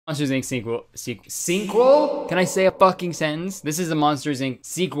Monsters Inc. sequel? Can I say a fucking sentence? This is a Monsters Inc.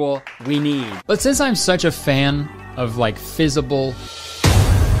 sequel we need. But since I'm such a fan of like Physible,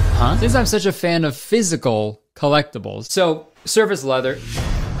 Since I'm such a fan of physical collectibles, so surface leather,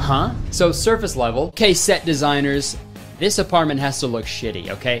 So surface level. Okay, set designers, this apartment has to look shitty,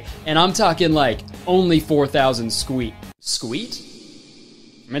 okay? And I'm talking like only 4,000 Squeet?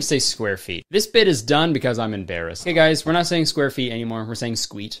 I'm gonna say square feet. This bit is done because I'm embarrassed. Okay guys, we're not saying square feet anymore, we're saying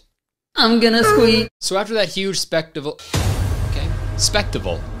Squeet. I'm gonna squeet. So after that huge Spectavle,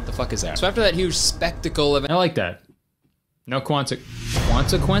 Spectavle, the fuck is that? So after that huge spectacle event, I like that. No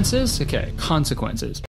Cwonsequences? Okay, consequences.